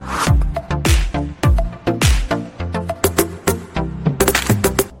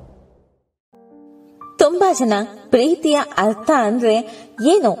ತುಂಬಾ ಜನ ಪ್ರೀತಿಯ ಅರ್ಥ ಅಂದ್ರೆ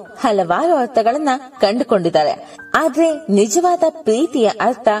ಏನು ಹಲವಾರು ಅರ್ಥಗಳನ್ನ ಕಂಡುಕೊಂಡಿದ್ದಾರೆ. ಆದ್ರೆ ನಿಜವಾದ ಪ್ರೀತಿಯ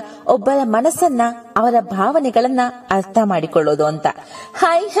ಅರ್ಥ ಒಬ್ಬರ ಮನಸ್ಸನ್ನ, ಅವರ ಭಾವನೆಗಳನ್ನ ಅರ್ಥ ಮಾಡಿಕೊಳ್ಳೋದು ಅಂತ.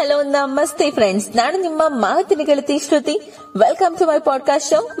 ಹಾಯ್, ಹಲೋ, ನಮಸ್ತೆ ಫ್ರೆಂಡ್ಸ್, ನಾನು ನಿಮ್ಮ ಮಾತಿನ ಗೆಳತಿ ಶ್ರುತಿ. Welcome to my podcast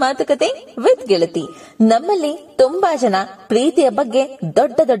show ಮಾತುಕತೆ ವಿತ್ ಗೆಳತಿ. ನಮ್ಮಲ್ಲಿ ತುಂಬಾ ಜನ ಪ್ರೀತಿಯ ಬಗ್ಗೆ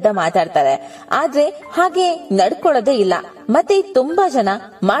ದೊಡ್ಡ ದೊಡ್ಡ ಮಾತಾಡ್ತಾರೆ, ಆದ್ರೆ ಹಾಗೆ ನಡ್ಕೊಳ್ಳೋದೇ ಇಲ್ಲ. ಮತ್ತೆ ತುಂಬಾ ಜನ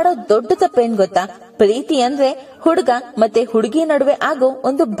ಮಾಡೋ ದೊಡ್ಡ ತಪ್ಪೇನ್ ಗೊತ್ತಾ? ಪ್ರೀತಿ ಅಂದ್ರೆ ಹುಡುಗ ಮತ್ತೆ ಹುಡುಗಿ ನಡುವೆ ಆಗೋ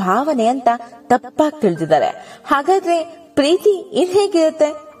ಒಂದು ಭಾವನೆ ಅಂತ ತಪ್ಪಾಗಿ ತಿಳಿದಿದ್ದಾರೆ. ಹಾಗಾದ್ರೆ ಪ್ರೀತಿ ಇನ್ ಹೇಗಿರುತ್ತೆ?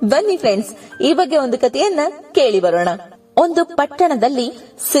 ಬನ್ನಿ ಫ್ರೆಂಡ್ಸ್, ಈ ಬಗ್ಗೆ ಒಂದು ಕಥೆಯನ್ನ ಕೇಳಿ ಬರೋಣ. ಒಂದು ಪಟ್ಟಣದಲ್ಲಿ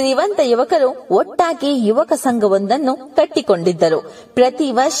ಶ್ರೀಮಂತ ಯುವಕರು ಒಟ್ಟಾಗಿ ಯುವಕ ಸಂಘವೊಂದನ್ನು ಕಟ್ಟಿಕೊಂಡಿದ್ದರು. ಪ್ರತಿ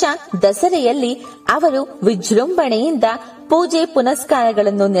ವರ್ಷ ದಸರೆಯಲ್ಲಿ ಅವರು ವಿಜೃಂಭಣೆಯಿಂದ ಪೂಜೆ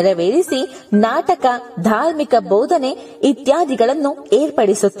ಪುನಸ್ಕಾರಗಳನ್ನು ನೆರವೇರಿಸಿ ನಾಟಕ, ಧಾರ್ಮಿಕ ಬೋಧನೆ ಇತ್ಯಾದಿಗಳನ್ನು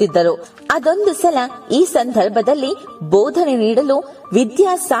ಏರ್ಪಡಿಸುತ್ತಿದ್ದರು. ಅದೊಂದು ಸಲ ಈ ಸಂದರ್ಭದಲ್ಲಿ ಬೋಧನೆ ನೀಡಲು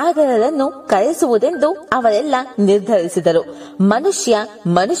ವಿದ್ಯಾಸಾಗರರನ್ನು ಕರೆಸುವುದೆಂದು ಅವರೆಲ್ಲ ನಿರ್ಧರಿಸಿದರು.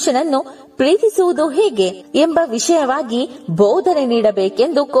 ಮನುಷ್ಯನನ್ನು ಪ್ರೀತಿಸುವುದು ಹೇಗೆ ಎಂಬ ವಿಷಯವಾಗಿ ಬೋಧನೆ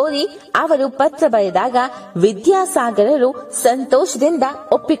ನೀಡಬೇಕೆಂದು ಕೋರಿ ಅವರು ಪತ್ರ ಬರೆದಾಗ ವಿದ್ಯಾಸಾಗರರು ಸಂತೋಷದಿಂದ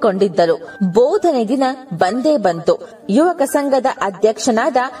ಒಪ್ಪಿಕೊಂಡಿದ್ದರು. ಬೋಧನೆ ದಿನ ಬಂದೇ ಬಂತು. ಯುವಕ ಸಂಘದ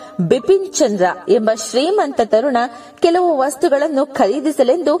ಅಧ್ಯಕ್ಷನಾದ ಬಿಪಿನ್ ಚಂದ್ರ ಎಂಬ ಶ್ರೀಮಂತ ತರುಣ ಕೆಲವು ವಸ್ತುಗಳನ್ನು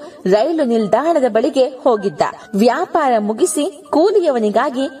ಖರೀದಿಸಲೆಂದು ರೈಲು ನಿಲ್ದಾಣದ ಬಳಿಗೆ ಹೋಗಿದ್ದ. ವ್ಯಾಪಾರ ಮುಗಿಸಿ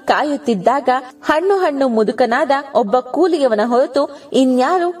ಕೂಲಿಯವನಿಗಾಗಿ ಕಾಯುತ್ತಿದ್ದಾಗ ಹಣ್ಣು ಮುದುಕನಾದ ಒಬ್ಬ ಕೂಲಿಯವನ ಹೊರತು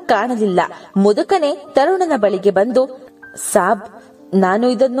ಇನ್ಯಾರೂ ಕಾಣಲಿಲ್ಲ. ಮುದುಕನೇ ತರುಣನ ಬಳಿಗೆ ಬಂದು, ಸಾಬ್, ನಾನು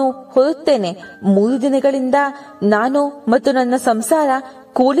ಇದನ್ನು ಹೊರುತ್ತೇನೆ. 3 ದಿನಗಳಿಂದ ನಾನು ಮತ್ತು ನನ್ನ ಸಂಸಾರ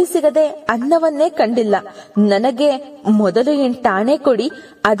ಕೂಲಿ ಸಿಗದೆ ಅನ್ನವನ್ನೇ ಕಂಡಿಲ್ಲ. ನನಗೆ ಮೊದಲು 8 ಆಣೆ ಕೊಡಿ,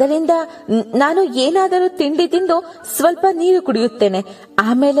 ಅದರಿಂದ ನಾನು ಏನಾದರೂ ತಿಂಡಿ ತಿಂದು ಸ್ವಲ್ಪ ನೀರು ಕುಡಿಯುತ್ತೇನೆ.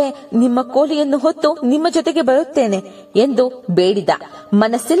 ಆಮೇಲೆ ನಿಮ್ಮ ಕೋಲಿಯನ್ನು ಹೊತ್ತು ನಿಮ್ಮ ಜೊತೆಗೆ ಬರುತ್ತೇನೆ ಎಂದು ಬೇಡಿದ.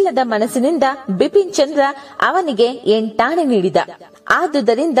 ಮನಸ್ಸಿಲ್ಲದ ಮನಸ್ಸಿನಿಂದ ಬಿಪಿನ್ ಚಂದ್ರ ಅವನಿಗೆ 8 ಆಣೆ ನೀಡಿದ.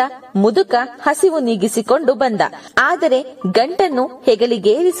 ಆದುದರಿಂದ ಮುದುಕ ಹಸಿವು ನೀಗಿಸಿಕೊಂಡು ಬಂದ. ಆದರೆ ಗಂಟನ್ನು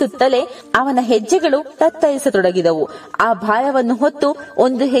ಹೆಗಲಿಗೇರಿಸುತ್ತಲೇ ಅವನ ಹೆಜ್ಜೆಗಳು ತತ್ತರಿಸತೊಡಗಿದವು. ಆ ಭಾರವನ್ನು ಹೊತ್ತು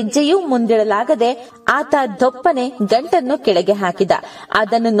ಒಂದು ಹೆಜ್ಜೆಯೂ ಮುಂದಿಡಲಾಗದೆ ಆತ ದೊಪ್ಪನೆ ಗಂಟನ್ನು ಕೆಳಗೆ ಹಾಕಿದ.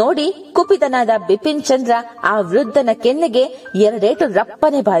 ಅದನ್ನು ನೋಡಿ ಕುಪಿತನಾದ ಬಿಪಿನ್ ಚಂದ್ರ ಆ ವೃದ್ಧನ ಕೆನ್ನೆಗೆ 2 ಏಟು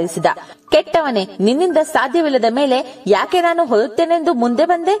ರಪ್ಪನೆ ಬಾರಿಸಿದ. ಕೆಟ್ಟವನೇ, ನಿನ್ನಿಂದ ಸಾಧ್ಯವಿಲ್ಲದ ಮೇಲೆ ಯಾಕೆ ನಾನು ಹೊರುತ್ತೇನೆಂದು ಮುಂದೆ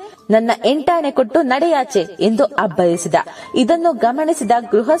ಬಂದೆ? ನನ್ನ 8 ಆಣೆ ಕೊಟ್ಟು ನಡೆಯಾಚೆ ಎಂದು ಅಬ್ಬರಿಸಿದ. ಇದನ್ನು ಗಮನಿಸಿದ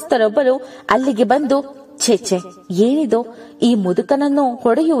ಗೃಹಸ್ಥರೊಬ್ಬರು ಅಲ್ಲಿಗೆ ಬಂದು, ಛೇ, ಏನಿದು, ಈ ಮುದುಕನನ್ನು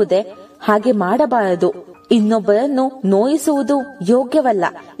ಹೊಡೆಯುವುದೇ? ಹಾಗೆ ಮಾಡಬಾರದು, ಇನ್ನೊಬ್ಬರನ್ನು ನೋಯಿಸುವುದು ಯೋಗ್ಯವಲ್ಲ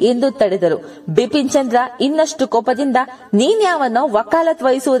ಎಂದು ತಡೆದರು. ಬಿಪಿನ್ ಚಂದ್ರ ಇನ್ನಷ್ಟು ಕೋಪದಿಂದ, ನೀನ್ಯಾವನೋ ವಕಾಲತ್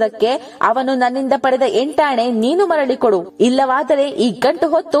ವಹಿಸುವುದಕ್ಕೆ? ಅವನು ನನ್ನಿಂದ ಪಡೆದ 8 ಆಣೆ ನೀನು ಮರಳಿ ಕೊಡು, ಇಲ್ಲವಾದರೆ ಈ ಗಂಟು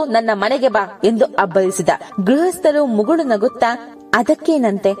ಹೊತ್ತು ನನ್ನ ಮನೆಗೆ ಬಾ ಎಂದು ಅಬ್ಬರಿಸಿದ. ಗೃಹಸ್ಥರು ಮುಗುಳು ನಗುತ್ತಾ,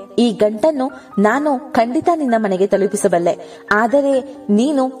 ಅದಕ್ಕೇನಂತೆ, ಈ ಗಂಟನ್ನು ನಾನು ಖಂಡಿತ ನಿನ್ನ ಮನೆಗೆ ತಲುಪಿಸಬಲ್ಲೆ. ಆದರೆ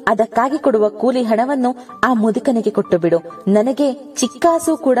ನೀನು ಅದಕ್ಕಾಗಿ ಕೊಡುವ ಕೂಲಿ ಹಣವನ್ನು ಆ ಮುದುಕನಿಗೆ ಕೊಟ್ಟು ಬಿಡು, ನನಗೆ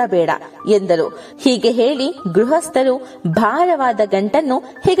ಚಿಕ್ಕಾಸು ಕೂಡ ಬೇಡ ಎಂದರು. ಹೀಗೆ ಹೇಳಿ ಗೃಹಸ್ಥರು ಭಾರವಾದ ಗಂಟನ್ನು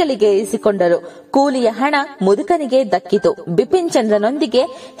ಹೆಗಲಿಗೇರಿಸಿಕೊಂಡರು. ಕೂಲಿಯ ಹಣ ಮುದುಕನಿಗೆ ದಕ್ಕಿತು. ಬಿಪಿನ್ ಚಂದ್ರನೊಂದಿಗೆ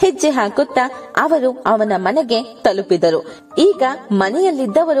ಹೆಜ್ಜೆ ಹಾಕುತ್ತಾ ಅವರು ಅವನ ಮನೆಗೆ ತಲುಪಿದರು. ಈಗ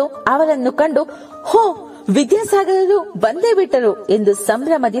ಮನೆಯಲ್ಲಿದ್ದವರು ಅವರನ್ನು ಕಂಡು, ಹೋ, ವಿದ್ಯಾಸಾಗರರು ಬಂದೇ ಬಿಟ್ಟರು ಎಂದು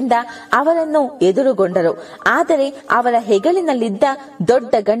ಸಂಭ್ರಮದಿಂದ ಅವರನ್ನು ಎದುರುಗೊಂಡರು. ಆದರೆ ಅವರ ಹೆಗಲಿನಲ್ಲಿದ್ದ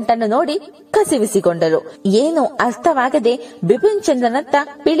ದೊಡ್ಡ ಗಂಟನ್ನು ನೋಡಿ ಕಸಿವಿಸಿಕೊಂಡರು. ಏನು ಅರ್ಥವಾಗದೆ ಬಿಪಿನ್ ಚಂದ್ರನತ್ತ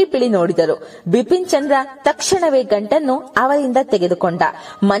ಪಿಳಿ ನೋಡಿದರು. ಬಿಪಿನ್ ಚಂದ್ರ ತಕ್ಷಣವೇ ಗಂಟನ್ನು ಅವರಿಂದ ತೆಗೆದುಕೊಂಡ.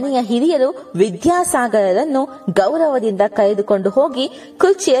 ಮನೆಯ ಹಿರಿಯರು ವಿದ್ಯಾಸಾಗರರನ್ನು ಗೌರವದಿಂದ ಕರೆದುಕೊಂಡು ಹೋಗಿ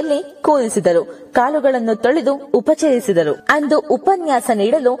ಕುರ್ಚಿಯಲ್ಲಿ ಕೂರಿಸಿದರು. ಕಾಲುಗಳನ್ನು ತೊಳೆದು ಉಪಚರಿಸಿದರು. ಅಂದು ಉಪನ್ಯಾಸ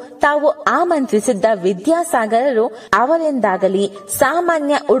ನೀಡಲು ತಾವು ಆಮಂತ್ರಿಸಿದ್ದ ವಿದ್ಯಾಸಾಗರರು ಅವರೆಂದಾಗಲಿ,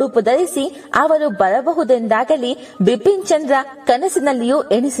 ಸಾಮಾನ್ಯ ಉಡುಪು ಧರಿಸಿ ಅವರು ಬರಬಹುದೆಂದಾಗಲಿ ಬಿಪಿನ್ ಚಂದ್ರ ಕನಸಿನಲ್ಲಿಯೂ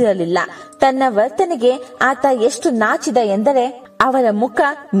ಎಣಿಸಿರಲಿಲ್ಲ. ತನ್ನ ವರ್ತನೆಗೆ ಆತ ಎಷ್ಟು ನಾಚಿದ ಎಂದರೆ ಅವರ ಮುಖ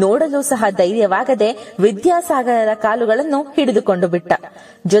ನೋಡಲು ಸಹ ಧೈರ್ಯವಾಗದೆ ವಿದ್ಯಾಸಾಗರರ ಕಾಲುಗಳನ್ನು ಹಿಡಿದುಕೊಂಡು ಬಿಟ್ಟ.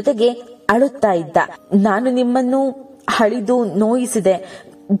 ಜೊತೆಗೆ ಅಳುತ್ತಾ ಇದ್ದ, ನಾನು ನಿಮ್ಮನ್ನು ಹಳಿದು ನೋಯಿಸಿದೆ,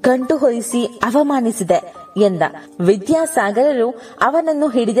 ಗಂಟು ಹೊರಿಸಿ ಅವಮಾನಿಸಿದೆ ಎಂದ. ವಿದ್ಯಾಸಾಗರರು ಅವನನ್ನು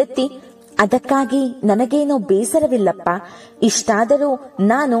ಹಿಡಿದೆತ್ತಿ, ಅದಕ್ಕಾಗಿ ನನಗೇನೋ ಬೇಸರವಿಲ್ಲಪ್ಪ, ಇಷ್ಟಾದರೂ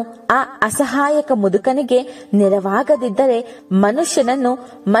ನಾನು ಆ ಅಸಹಾಯಕ ಮುದುಕನಿಗೆ ನೆರವಾಗದಿದ್ದರೆ ಮನುಷ್ಯನನ್ನು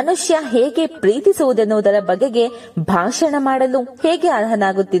ಮನುಷ್ಯ ಹೇಗೆ ಪ್ರೀತಿಸುವುದೆನ್ನುವುದರ ಬಗೆಗೆ ಭಾಷಣ ಮಾಡಲು ಹೇಗೆ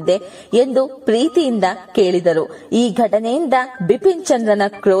ಅರ್ಹನಾಗುತ್ತಿದ್ದೆ ಎಂದು ಪ್ರೀತಿಯಿಂದ ಕೇಳಿದರು. ಈ ಘಟನೆಯಿಂದ ಬಿಪಿನ್ ಚಂದ್ರನ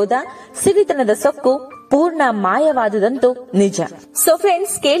ಕ್ರೋಧ, ಸಿರಿತನದ ಸೊಕ್ಕು ಪೂರ್ಣ ಮಾಯವಾದುದಂತೂ ನಿಜ. ಸೊ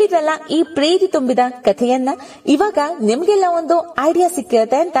ಫ್ರೆಂಡ್ಸ್, ಕೇಳಿದ್ರಲ್ಲ ಈ ಪ್ರೀತಿ ತುಂಬಿದ ಕಥೆಯನ್ನ. ಇವಾಗ ನಿಮ್ಗೆಲ್ಲ ಒಂದು ಐಡಿಯಾ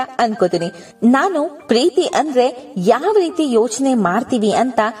ಸಿಕ್ಕಿರತ್ತೆ ಅಂತ ಅನ್ಕೋತೀನಿ. ನಾನು ಪ್ರೀತಿ ಅಂದ್ರೆ ಯಾವ ರೀತಿ ಯೋಚನೆ ಮಾಡ್ತೀವಿ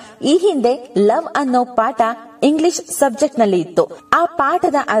ಅಂತ ಈ ಹಿಂದೆ ಲವ್ ಅನ್ನೋ ಪಾಠ ಇಂಗ್ಲಿಷ್ ಸಬ್ಜೆಕ್ಟ್ ನಲ್ಲಿ ಇತ್ತು. ಆ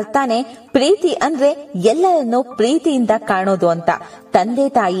ಪಾಠದ ಅರ್ಥನೇ ಪ್ರೀತಿ ಅಂದ್ರೆ ಎಲ್ಲರನ್ನೂ ಪ್ರೀತಿಯಿಂದ ಕಾಣೋದು ಅಂತ. ತಂದೆ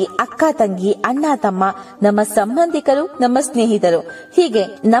ತಾಯಿ, ಅಕ್ಕ ತಂಗಿ, ಅಣ್ಣ ತಮ್ಮ, ನಮ್ಮ ಸಂಬಂಧಿಕರು, ನಮ್ಮ ಸ್ನೇಹಿತರು, ಹೀಗೆ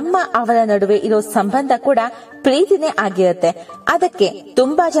ನಮ್ಮ ಅವರ ನಡುವೆ ಇರೋ ಸಂಬಂಧ ಕೂಡ ಪ್ರೀತಿನೇ ಆಗಿರುತ್ತೆ. ಅದಕ್ಕೆ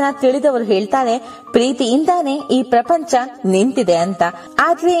ತುಂಬಾ ಜನ ತಿಳಿದವರು ಹೇಳ್ತಾರೆ ಪ್ರೀತಿಯಿಂದಾನೇ ಈ ಪ್ರಪಂಚ ನಿಂತಿದೆ ಅಂತ.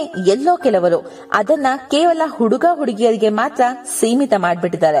 ಆದ್ರೆ ಎಲ್ಲೋ ಕೆಲವರು ಅದನ್ನ ಕೇವಲ ಹುಡುಗ ಹುಡುಗಿಯರಿಗೆ ಮಾತ್ರ ಸೀಮಿತ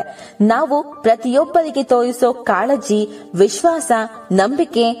ಮಾಡ್ಬಿಟ್ಟಿದ್ದಾರೆ. ನಾವು ಪ್ರತಿಯೊಬ್ಬರಿಗೆ ತೋರಿಸೋ ಕಾಳಜಿ, ವಿಶ್ವಾಸ,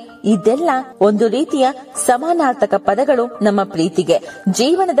 ನಂಬಿಕೆ ಇದೆಲ್ಲ ಒಂದು ರೀತಿಯ ಸಮಾನಾರ್ಥಕ ಪದಗಳು ನಮ್ಮ ಪ್ರೀತಿಗೆ.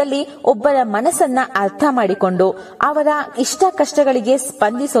 ಜೀವನದಲ್ಲಿ ಒಬ್ಬರ ಮನಸ್ಸನ್ನ ಅರ್ಥ ಮಾಡಿಕೊಂಡು ಅವರ ಇಷ್ಟ ಕಷ್ಟಗಳಿಗೆ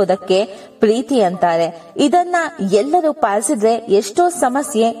ಸ್ಪಂದಿಸೋದಕ್ಕೆ ಪ್ರೀತಿ ಅಂತಾರೆ. ಇದನ್ನ ಎಲ್ಲರೂ ಪಾಲಿಸಿದ್ರೆ ಎಷ್ಟೋ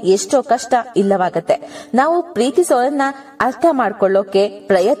ಸಮಸ್ಯೆ, ಎಷ್ಟೋ ಕಷ್ಟ ಇಲ್ಲವಾಗತ್ತೆ. ನಾವು ಪ್ರೀತಿಸೋರನ್ನ ಅರ್ಥ ಮಾಡ್ಕೊಳ್ಳೋಕೆ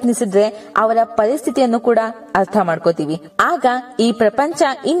ಪ್ರಯತ್ನಿಸಿದ್ರೆ ಅವರ ಪರಿಸ್ಥಿತಿಯನ್ನು ಕೂಡ ಅರ್ಥ ಮಾಡ್ಕೋತೀವಿ. ಆಗ ಈ ಪ್ರಪಂಚ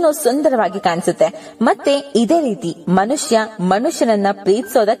ಇನ್ನೂ ಸುಂದರವಾಗಿ ಕಾಣಿಸುತ್ತೆ. ಮತ್ತೆ ಇದೇ ರೀತಿ ಮನುಷ್ಯನನ್ನ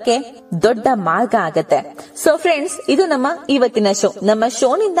ಪ್ರೀತಿಸೋದಕ್ಕೆ ದೊಡ್ಡ ಮಾರ್ಗ ಆಗತ್ತೆ. ಸೊ ಫ್ರೆಂಡ್ಸ್, ಇದು ನಮ್ಮ ಇವತ್ತಿನ ಶೋ. ನಮ್ಮ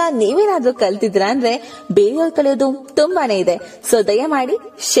ಶೋನಿಂದ ನೀವೇನಾದ್ರೂ ಕಲ್ತಿದ್ರ ಅಂದ್ರೆ ಬೇರೆಯವ್ರು ಕಲಿಯೋದು ತುಂಬಾನೇ ಇದೆ. ಸೊ ದಯಮಾಡಿ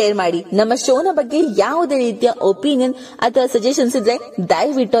ಶೇರ್ ಮಾಡಿ. ನಮ್ಮ ಶೋನ ಬಗ್ಗೆ ಯಾವುದೇ ರೀತಿಯ ಒಪಿನಿಯನ್ ಅಥವಾ ಸಜೆಷನ್ಸ್ ಇದ್ರೆ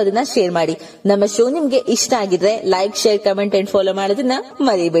ದಯವಿಟ್ಟು ಅದನ್ನ ಶೇರ್ ಮಾಡಿ. ನಮ್ಮ ಶೋ ನಿಮ್ಗೆ ಇಷ್ಟ ಆಗಿದ್ರೆ like, share, comment and follow ಮಾಡೋದನ್ನ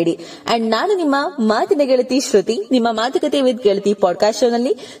ಮರಿಬೇಡಿ. ಅಂಡ್ ನಾನು ನಿಮ್ಮ ಮಾತಿನ ಗೆಳತಿ ಶ್ರುತಿ, ನಿಮ್ಮ ಮಾತುಕತೆ ವಿತ್ ಗೆಳತಿ ಪಾಡ್ಕಾಸ್ಟ್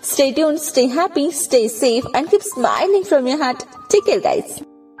ಶೋನಲ್ಲಿ. Stay tune, stay happy, stay safe and keep smiling from your heart. Take care guys.